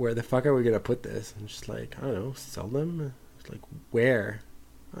 "Hey, where the fuck are we gonna put this?" And she's like, "I don't know, sell them." It's like, "Where?"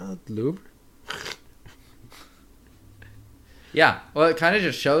 Louvre. Yeah, well, it kind of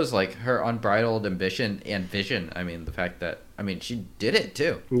just shows like her unbridled ambition and vision. I mean, the fact that she did it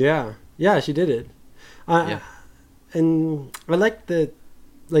too. Yeah, she did it. And I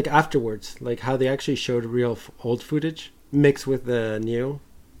like afterwards, like how they actually showed real old footage mixed with the new.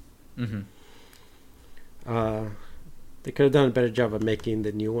 They could have done a better job of making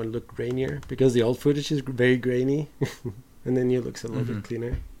the new one look grainier because the old footage is very grainy, and the new looks a little bit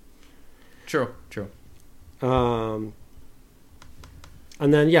cleaner. True. And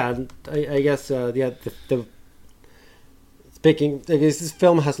then I guess the speaking, I guess this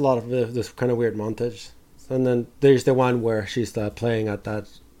film has a lot of this kind of weird montage, and then there's the one where she's playing at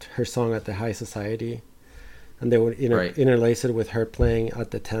her song at the high society, and they would interlace it with her playing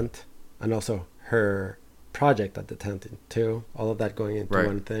at the tent, and also her project at the tent too. All of that going into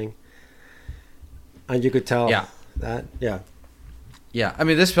one thing, and you could tell that. Yeah, I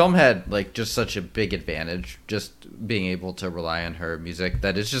mean, this film had like just such a big advantage, just being able to rely on her music,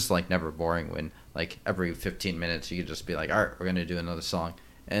 that it's just like never boring when like every 15 minutes you could just be like, all right, we're gonna do another song,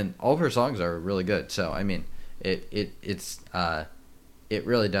 and all of her songs are really good. So I mean, it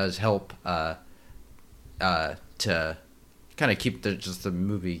really does help to kind of keep the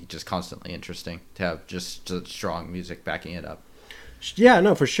movie just constantly interesting, to have just strong music backing it up. Yeah,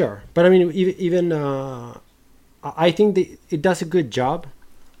 no, for sure. But I mean, even I think it does a good job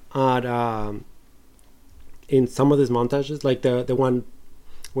at in some of these montages, like the one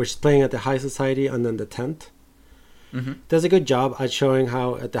where she's playing at the high society and then the tent. Does a good job at showing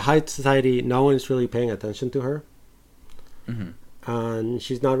how at the high society no one is really paying attention to her, and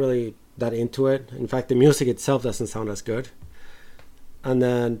she's not really that into it. In fact, the music itself doesn't sound as good. And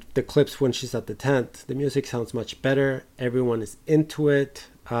then the clips when she's at the tent, the music sounds much better. Everyone is into it.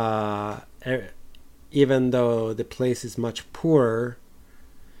 Even though the place is much poorer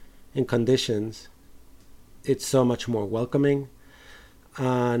in conditions, it's so much more welcoming.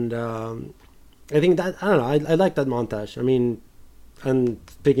 And I think that, I don't know, I like that montage. I mean, and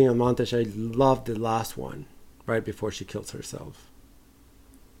speaking of montage, I love the last one, right before she kills herself.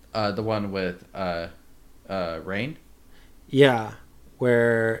 The one with Rain? Yeah,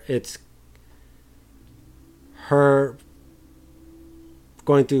 where it's her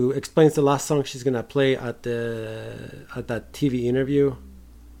going to explains the last song she's gonna play at that TV interview.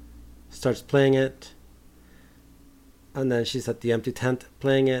 Starts playing it, and then she's at the empty tent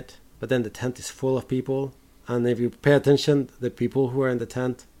playing it, but then the tent is full of people, and if you pay attention, the people who are in the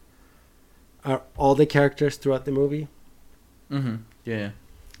tent are all the characters throughout the movie. Mm-hmm. Yeah.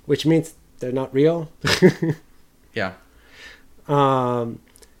 Which means they're not real. Yeah. And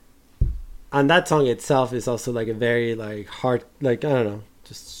that song itself is also like a very like hard, like, I don't know,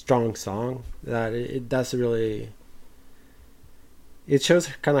 just strong song that it does really, it shows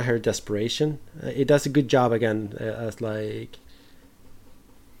kind of her desperation. It does a good job again as like,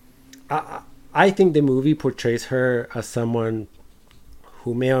 I think the movie portrays her as someone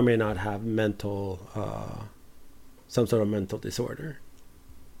who may or may not have some sort of mental disorder.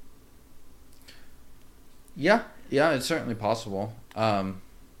 Yeah, it's certainly possible.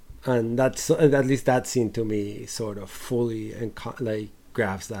 And that's, at least that scene to me sort of fully like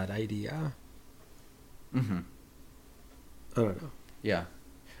grabs that idea. Mm-hmm. I don't know. Yeah.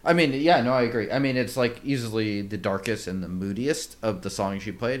 I mean, yeah, no, I agree. I mean, it's like easily the darkest and the moodiest of the songs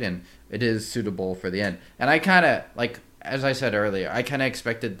she played, and it is suitable for the end. And I kind of, like, as I said earlier, I kind of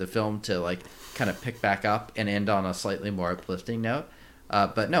expected the film to, like, kind of pick back up and end on a slightly more uplifting note.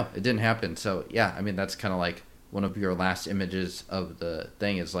 But no, it didn't happen. So, yeah, I mean, that's kind of like one of your last images of the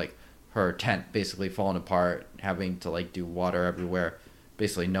thing is, like, her tent basically falling apart, having to, like, do water everywhere.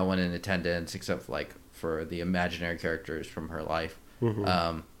 Basically no one in attendance except, like, for the imaginary characters from her life.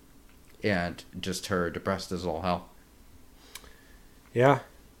 Mm-hmm. And just her depressed as all hell. Yeah.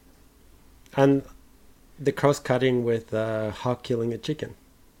 And the cross-cutting with Hawk killing a chicken.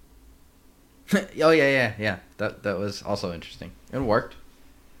 Oh, yeah. That was also interesting. It worked.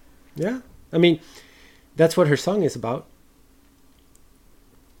 Yeah. I mean, that's what her song is about.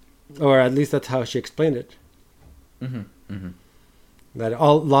 Or at least that's how she explained it. Mm-hmm. Mm-hmm. That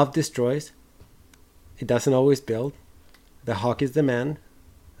all love destroys. It doesn't always build. The hawk is the man,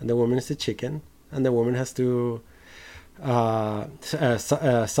 and the woman is the chicken, and the woman has to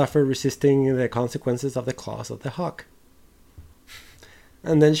suffer resisting the consequences of the claws of the hawk.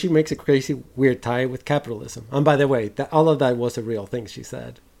 And then she makes a crazy, weird tie with capitalism. And by the way, all of that was a real thing she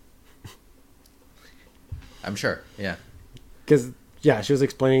said. I'm sure, yeah. Because, yeah, she was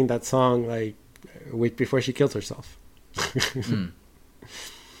explaining that song like a week before she killed herself.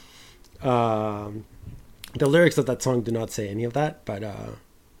 The lyrics of that song do not say any of that, but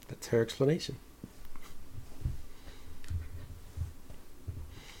that's her explanation.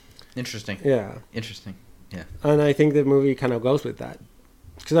 Interesting. Yeah. Interesting. Yeah. And I think the movie kind of goes with that.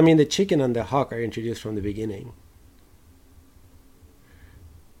 Because, I mean, the chicken and the hawk are introduced from the beginning.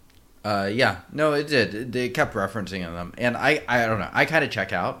 Yeah. No, it did. They kept referencing them. And I don't know. I kind of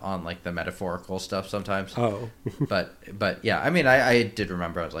check out on, like, the metaphorical stuff sometimes. Oh. but yeah. I mean, I did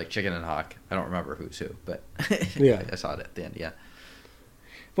remember. I was like, chicken and hawk. I don't remember who's who, but yeah. I saw it at the end, yeah.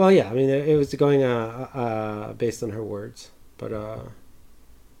 Well, yeah. I mean, it was going based on her words. But,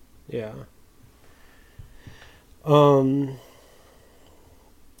 yeah.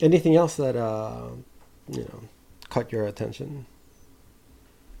 Anything else that, caught your attention?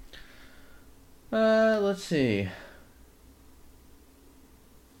 Let's see.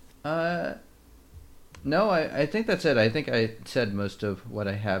 No, I think that's it. I think I said most of what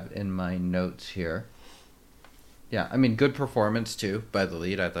I have in my notes here. Yeah, I mean, good performance, too, by the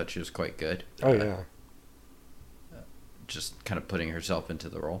lead. I thought she was quite good. Oh, yeah. Just kind of putting herself into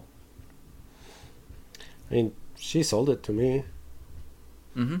the role. I mean, she sold it to me.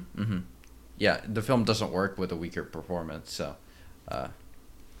 Mm-hmm, mm-hmm. Yeah, the film doesn't work with a weaker performance, so...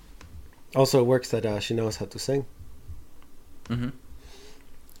 Also, it works that she knows how to sing. Mm-hmm.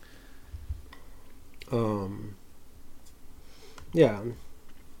 Yeah.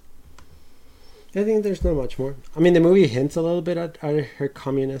 I think there's not much more. I mean, the movie hints a little bit at her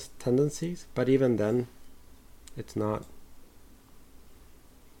communist tendencies, but even then, it's not.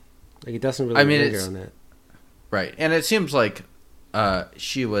 Like, it doesn't really linger on it. Right, and it seems like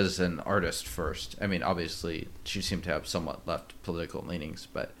she was an artist first. I mean, obviously, she seemed to have somewhat left political leanings,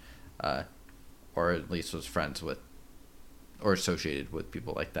 but... or at least was friends with or associated with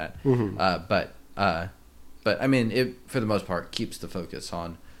people like that. Mm-hmm. But I mean, it for the most part keeps the focus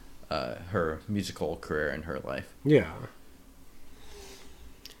on her musical career and her life. Yeah.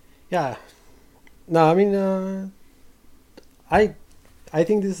 Yeah. No, I mean, I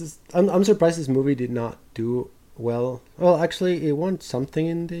think this is. I'm surprised this movie did not do well. Well, actually, it won something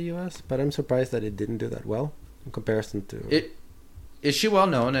in the U.S., but I'm surprised that it didn't do that well in comparison to it. Is she well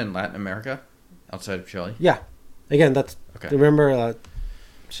known in Latin America, outside of Chile? Yeah, again, that's okay. Remember,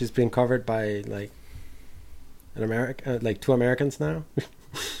 she's been covered by like an American, like 2 Americans now.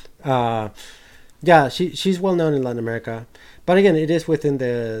 Yeah, she's well known in Latin America, but again, it is within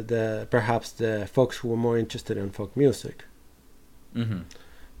the perhaps the folks who are more interested in folk music. Mm-hmm.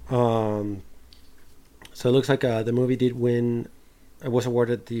 So it looks like the movie did win. It was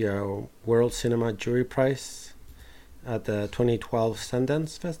awarded the World Cinema Jury Prize at the 2012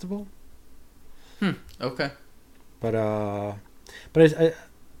 Sundance Festival. Okay. But I'm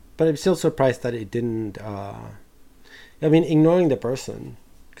still surprised that it didn't. I mean, ignoring the person,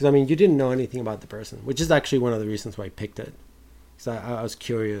 because I mean, you didn't know anything about the person, which is actually one of the reasons why I picked it. So I was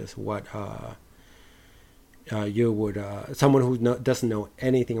curious what you would someone who doesn't know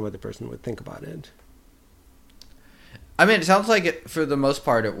anything about the person would think about it. I mean, it sounds like for the most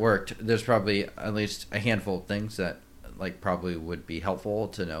part it worked. There's probably at least a handful of things that like probably would be helpful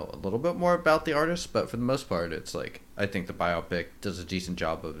to know a little bit more about the artist, but for the most part it's like I think the biopic does a decent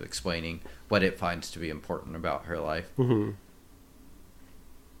job of explaining what it finds to be important about her life. Mm-hmm.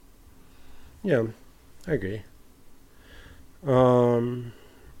 Yeah, I agree.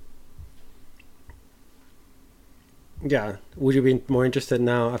 Yeah, would you be more interested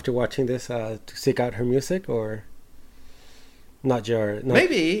now after watching this to seek out her music, or not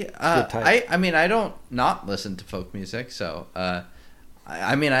maybe I mean I don't not listen to folk music, so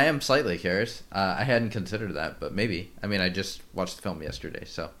I mean I am slightly curious. I hadn't considered that, but maybe. I mean I just watched the film yesterday,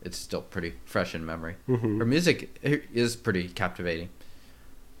 so it's still pretty fresh in memory. Mm-hmm. Her music is pretty captivating.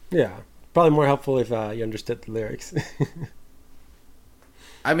 Yeah, probably more helpful if you understood the lyrics.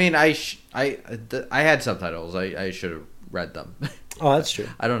 I mean I had subtitles. I should have read them. Oh, that's true.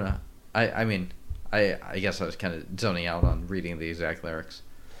 I don't know. I mean I guess I was kind of zoning out on reading the exact lyrics.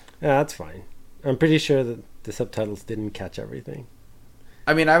 Yeah, that's fine. I'm pretty sure that the subtitles didn't catch everything.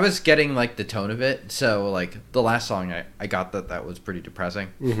 I mean, I was getting like the tone of it, so like the last song, I got that was pretty depressing.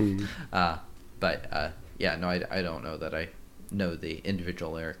 Mm-hmm. But yeah, no, I don't know that I know the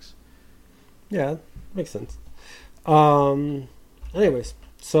individual lyrics. Yeah, makes sense. Anyways,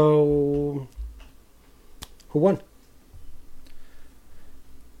 so who won?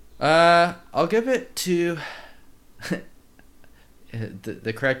 I'll give it to.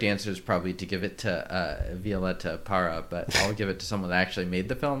 The correct answer is probably to give it to Violeta Parra, but I'll give it to someone that actually made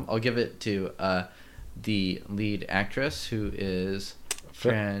the film. I'll give it to the lead actress, who is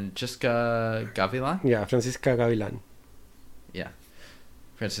Francisca Gavilan. Yeah, Francisca Gavilan. Yeah,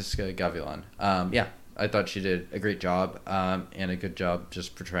 Francisca Gavilan. Yeah, I thought she did a great job and a good job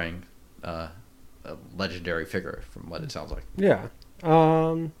just portraying a legendary figure from what it sounds like. Yeah.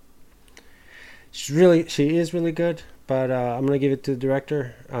 She is really good, but I'm gonna give it to the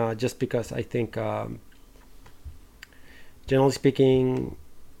director just because I think, generally speaking,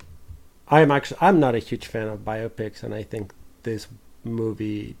 I'm not a huge fan of biopics, and I think this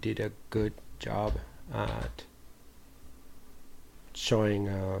movie did a good job at showing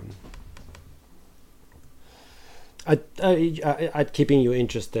at keeping you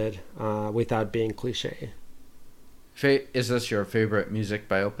interested without being cliche. Is this your favorite music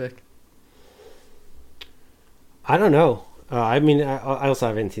biopic? I don't know. I mean, I also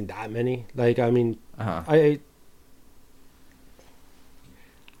haven't seen that many. Like, I mean, I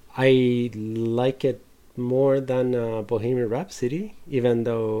like it more than Bohemian Rhapsody, even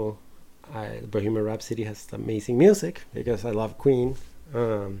though Bohemian Rhapsody has amazing music because I love Queen,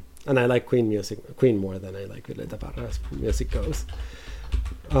 and I like Queen more than I like Violeta Parra's music goes.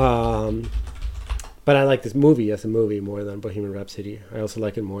 But I like this movie as a movie more than Bohemian Rhapsody. I also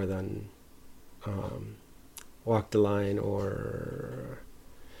like it more than Walk the Line or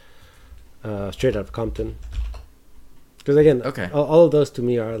Straight Outta Compton. Because again, okay, all of those to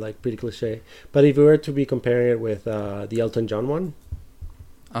me are like pretty cliche. But if we were to be comparing it with the Elton John one,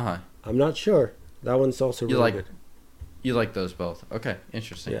 I'm not sure. That one's also really good. You like those both? Okay,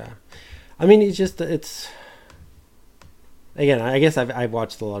 interesting. Yeah, I mean, it's again, I guess I've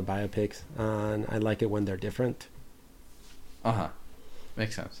watched a lot of biopics, and I like it when they're different.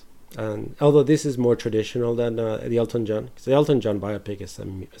 Makes sense. And although this is more traditional than the Elton John, because the Elton John biopic is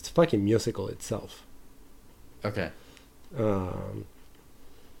it's a fucking musical itself. Okay.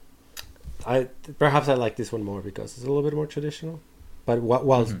 I like this one more because it's a little bit more traditional, but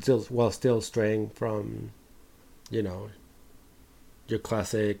while still straying from, your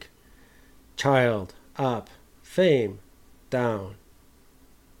classic child, up, fame, down,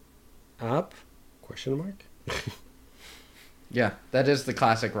 up, question mark. Yeah, that is the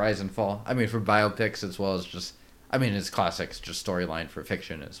classic rise and fall. I mean, for biopics as well as just, I mean, it's classics, just storyline for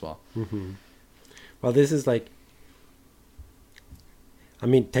fiction as well. Mm-hmm. Well, this is like, I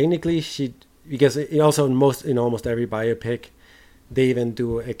mean, technically because it also in almost every biopic, they even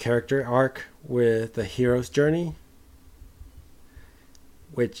do a character arc with the hero's journey,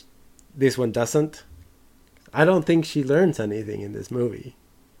 which this one doesn't. I don't think she learns anything in this movie.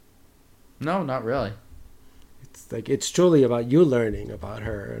 No, not really. It's like it's truly about you learning about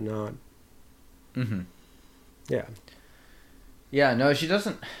her and not. Mm-hmm. Yeah. Yeah, no, she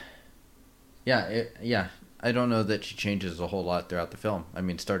doesn't. Yeah, I don't know that she changes a whole lot throughout the film. I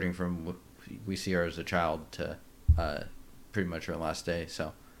mean, starting from we see her as a child to pretty much her last day.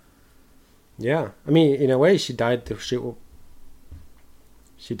 So. Yeah, I mean, in a way, she died.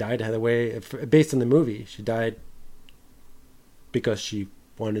 She died the way based on the movie. She died because she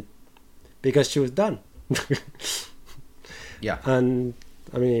was done. Yeah. And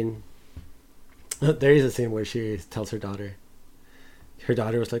I mean, there is a scene where she tells her daughter. Her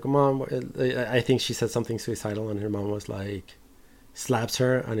daughter was like, "Mom," I think she said something suicidal, and her mom was like, slaps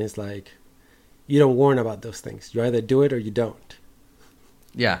her, and is like, "You don't warn about those things. You either do it or you don't."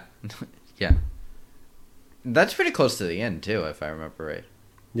 Yeah. Yeah. That's pretty close to the end, too, if I remember right.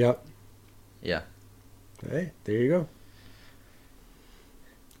 Yep. Yeah. Hey, there you go.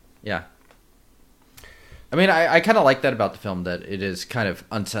 Yeah. I mean, I kind of like that about the film, that it is kind of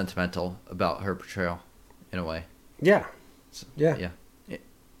unsentimental about her portrayal, in a way. Yeah. So, Yeah. Yeah.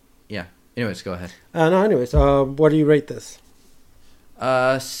 Yeah. Anyways, go ahead. No, anyways, what do you rate this?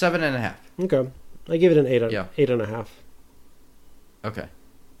 7.5. Okay. I give it an 8, Yeah. 8.5. Okay.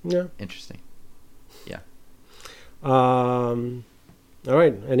 Yeah. Interesting. Yeah. All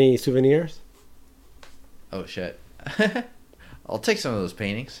right. Any souvenirs? Oh, shit. I'll take some of those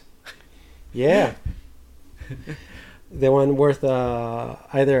paintings. Yeah. The one worth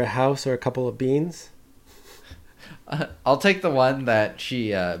either a house or a couple of beans. I'll take the one that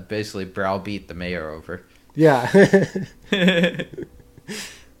she basically browbeat the mayor over. Yeah.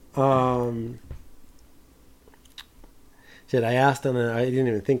 Shit, I asked and I didn't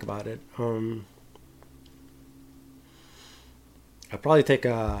even think about it. I'll probably take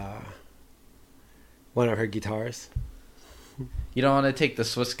one of her guitars. You don't want to take the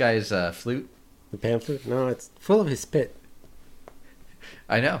Swiss guy's flute? The pan flute? No, it's full of his spit.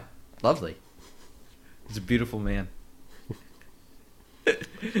 I know. Lovely. He's a beautiful man.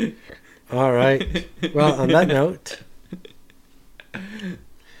 All right. Well, on that note,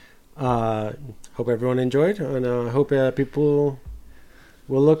 hope everyone enjoyed, and hope people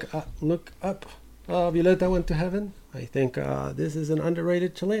will look up Violeta Went to Heaven. I think this is an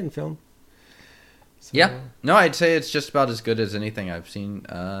underrated Chilean film. So, Yeah. No, I'd say it's just about as good as anything I've seen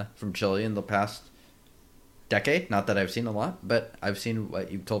from Chile in the past decade. Not that I've seen a lot, but I've seen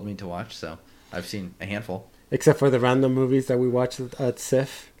what you've told me to watch, so I've seen a handful. except for the random movies that we watch at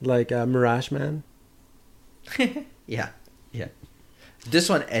SIF, like Mirage Man. Yeah. This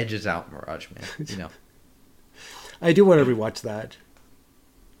one edges out Mirage Man, you know. I do want to rewatch that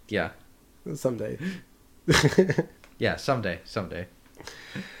Yeah. someday. Yeah, someday.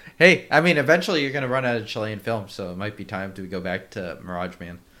 Hey, I mean, eventually you're going to run out of Chilean films, so it might be time to go back to Mirage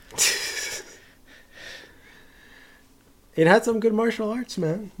Man. It had some good martial arts,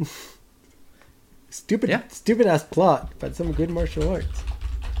 man. Stupid ass plot, but some good martial arts.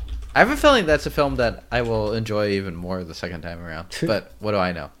 I have a feeling that's a film that I will enjoy even more the second time around, but what do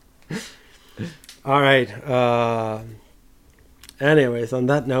I know? All right. Anyways, on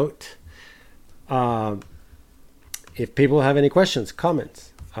that note, if people have any questions,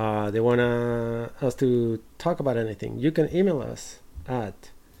 comments, they want us to talk about anything, you can email us at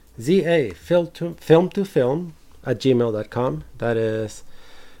zafilmtofilm@gmail.com. That is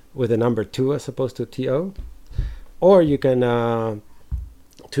with the number 2 as opposed to TO. Or you can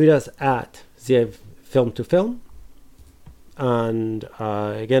tweet us at zafilmtofilm. And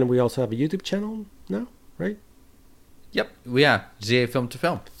again, we also have a YouTube channel now, right? Yep. Yeah. ZA Film to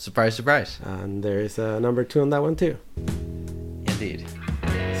Film. Surprise, surprise. And there's a number 2 on that one too. Indeed.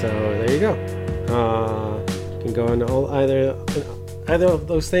 So there you go. You can go on either of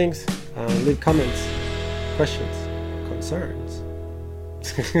those things. Leave comments, questions, concerns.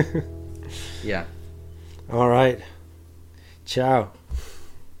 Yeah. All right. Ciao.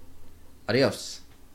 Adios.